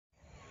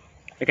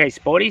Okay,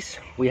 Sporties,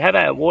 we have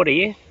our water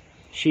here.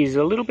 She's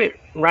a little bit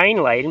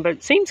rain laden, but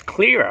it seems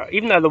clearer.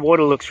 Even though the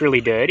water looks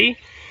really dirty,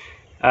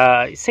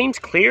 it seems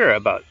clearer,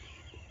 but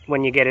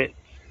when you get it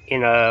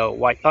in a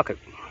white bucket.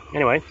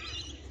 Anyway,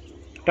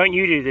 don't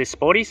you do this,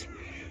 Sporties,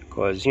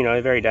 because, you know,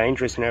 very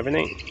dangerous and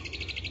everything.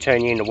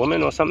 Turn you into a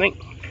woman or something.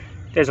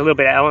 There's a little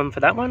bit of alum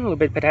for that one, a little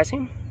bit of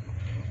potassium.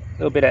 A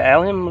little bit of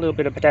alum, a little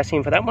bit of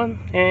potassium for that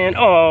one. And,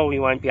 oh, we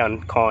won't be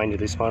unkind to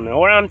this one,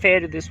 or unfair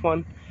to this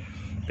one.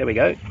 There we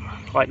go,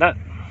 like that.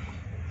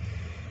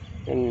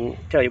 And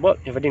tell you what,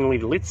 if I didn't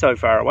leave the lid so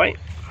far away,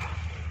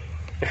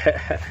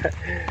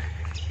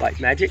 like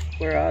magic,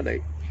 where are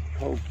they?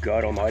 Oh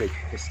God almighty,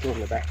 they're still in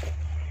the back.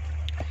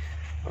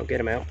 I'll get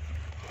them out.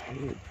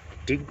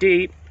 Dig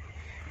deep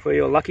for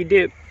your lucky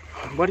dip.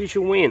 What did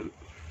you win?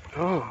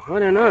 Oh, I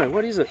don't know,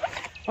 what is it?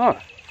 Oh,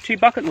 2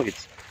 bucket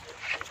lids.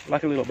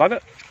 Lucky little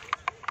bucket.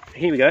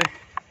 Here we go.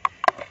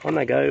 On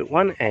they go,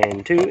 1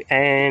 and 2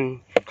 and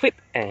clip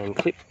and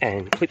clip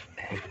and clip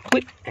and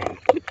clip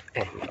and clip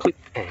and clip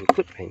and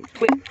clip and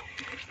clip.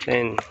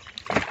 Then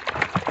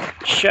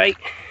shake,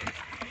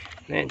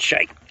 then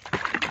shake.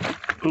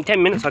 In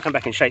 10 minutes I'll come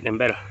back and shake them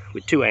better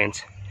with 2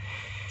 hands.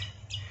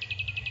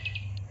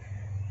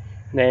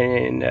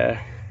 Then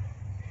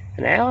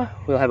an hour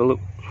we'll have a look.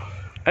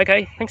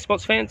 Okay, thanks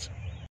sports fans.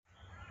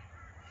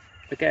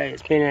 Okay,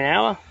 it's been an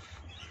hour.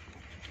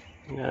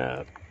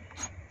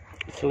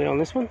 Fill it on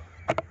this one.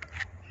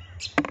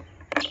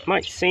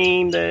 Might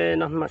seem that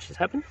nothing much has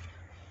happened,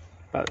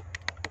 but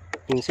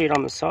you can see it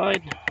on the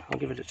side. I'll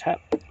give it a tap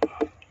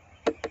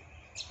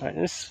like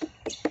this.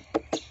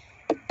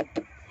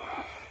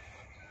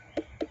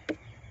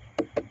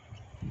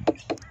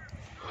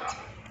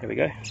 There we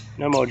go.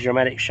 No more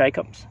dramatic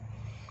shake-ups.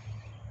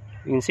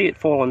 You can see it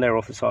falling there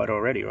off the side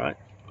already, right?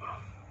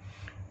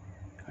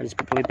 I just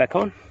put the lid back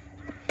on,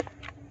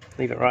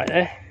 leave it right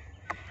there,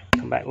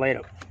 come back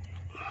later.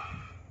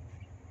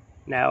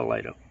 Now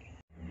later.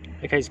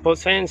 Okay,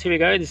 sports fans, here we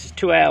go. This is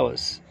 2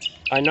 hours.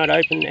 I not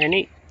opened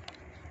any.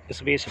 This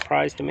will be a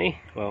surprise to me.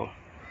 Well,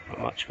 not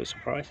much of a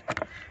surprise.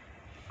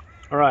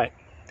 Alright,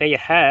 there you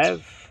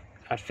have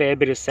a fair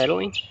bit of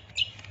settling.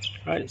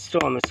 Right, it's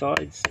still on the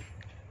sides.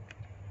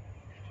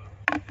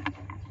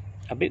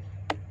 A bit.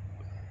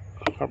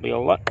 Probably a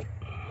lot.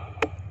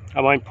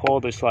 I won't pour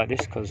this like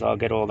this because I'll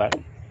get all that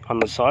on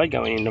the side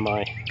going into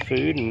my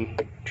food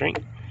and drink.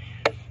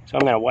 So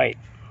I'm going to wait.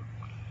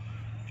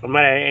 I've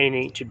not had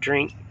anything to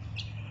drink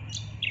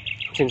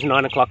since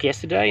 9 o'clock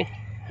yesterday,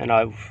 and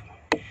I've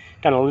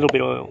done a little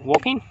bit of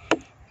walking,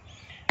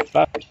 but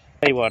I'll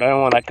tell you what, I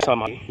don't want that on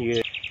my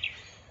ear.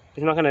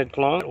 It's not going to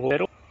long or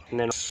settle, and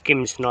then I'll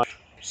skim this nice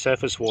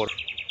surface water,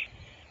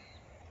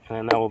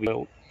 and that will be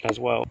built as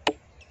well.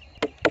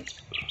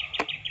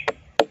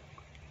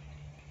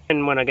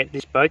 And when I get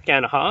this boat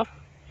down to half,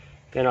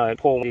 then I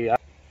pour the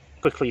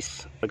quickly.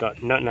 I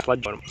got no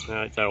sludge bottom,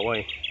 throw it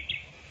away.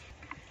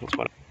 That's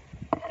what.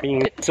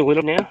 It's a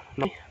little now,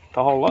 not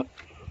the whole lot.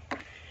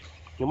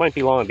 It won't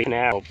be long, a bit an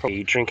hour. I'll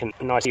probably drink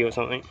a nice tea or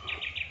something.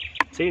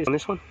 See, on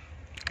this one,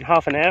 in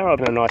half an hour, I've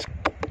got a nice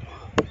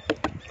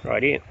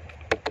right here.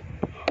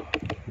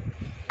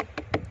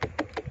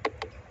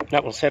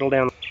 That will settle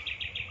down.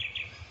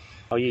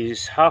 I'll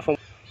use half a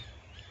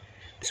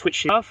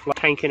switch it off, like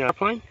tank in an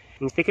airplane,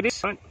 and thick it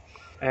is, right?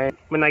 And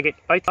when they get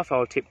both off,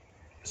 I'll tip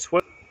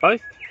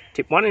both,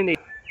 tip one in the,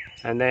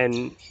 and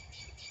then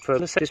for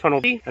this one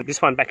will be, and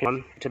this one back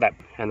on to that,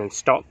 and then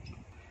stop,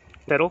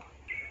 settle,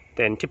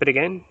 then tip it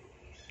again,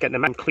 get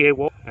them clear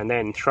water, and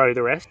then throw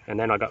the rest, and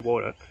then I got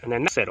water, and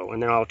then settle,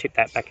 and then I'll tip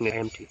that back into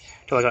empty,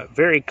 till I got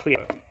very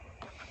clear.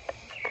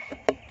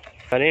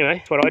 But anyway,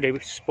 that's what I do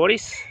with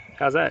Sporties.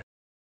 How's that?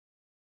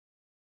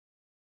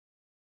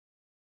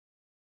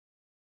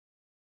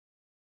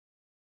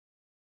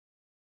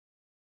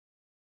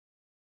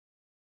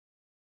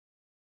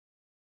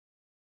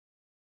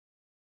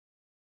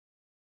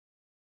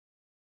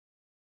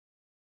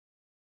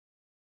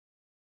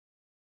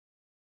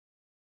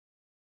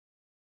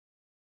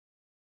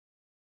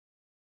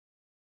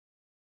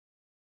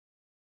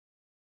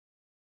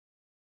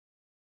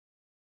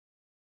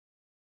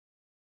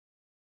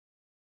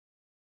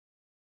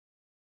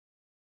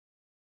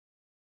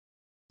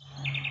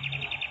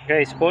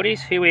 Okay,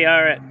 Sporties, here we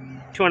are at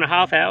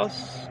 2.5 hours,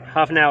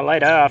 half an hour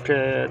later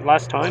after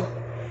last time.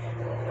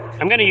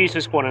 I'm going to use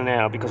this water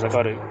now because I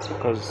got to,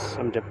 because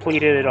I'm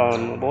depleted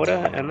on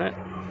water and that.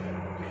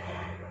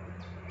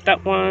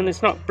 That one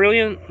is not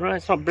brilliant, right?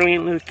 It's not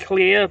brilliantly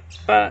clear,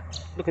 but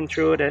looking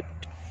through it at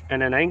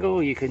an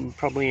angle, you can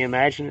probably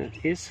imagine it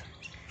is.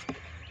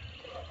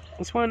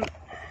 This one's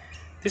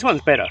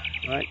better,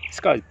 right? This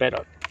guy's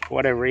better for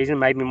whatever reason.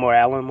 Maybe more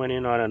alum went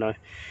in, I don't know.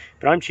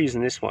 But I'm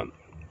choosing this one.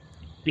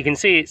 You can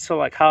see it's sort of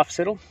like half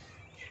settled,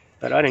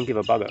 but I don't give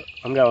a bugger.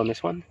 I'm going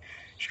this one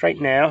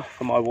straight now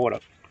for my water.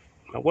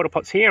 My water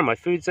pot's here and my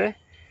food's there,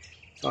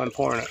 so I'm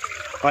pouring it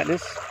like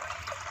this.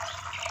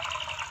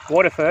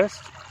 Water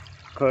first,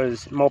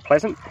 because more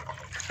pleasant,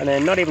 and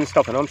then not even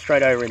stopping. I'm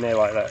straight over in there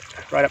like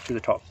that, right up to the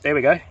top. There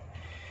we go.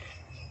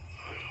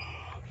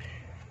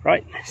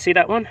 Right, see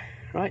that one?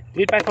 Right,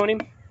 lid back on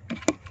him.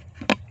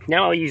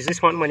 Now I'll use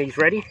this one when he's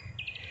ready.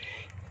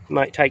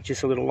 Might take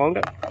just a little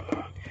longer.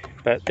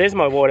 But there's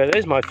my water,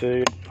 there's my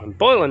food. I'm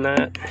boiling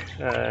that,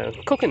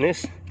 cooking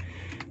this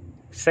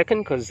second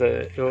because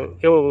it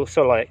will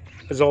sort of like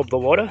absorb the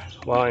water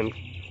while I'm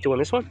doing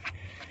this one.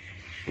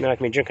 And then I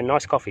can be drinking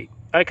nice coffee.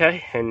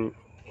 Okay, and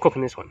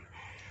cooking this one.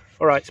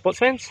 Alright, sports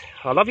fans,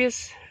 I love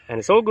yous, and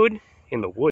it's all good in the woods.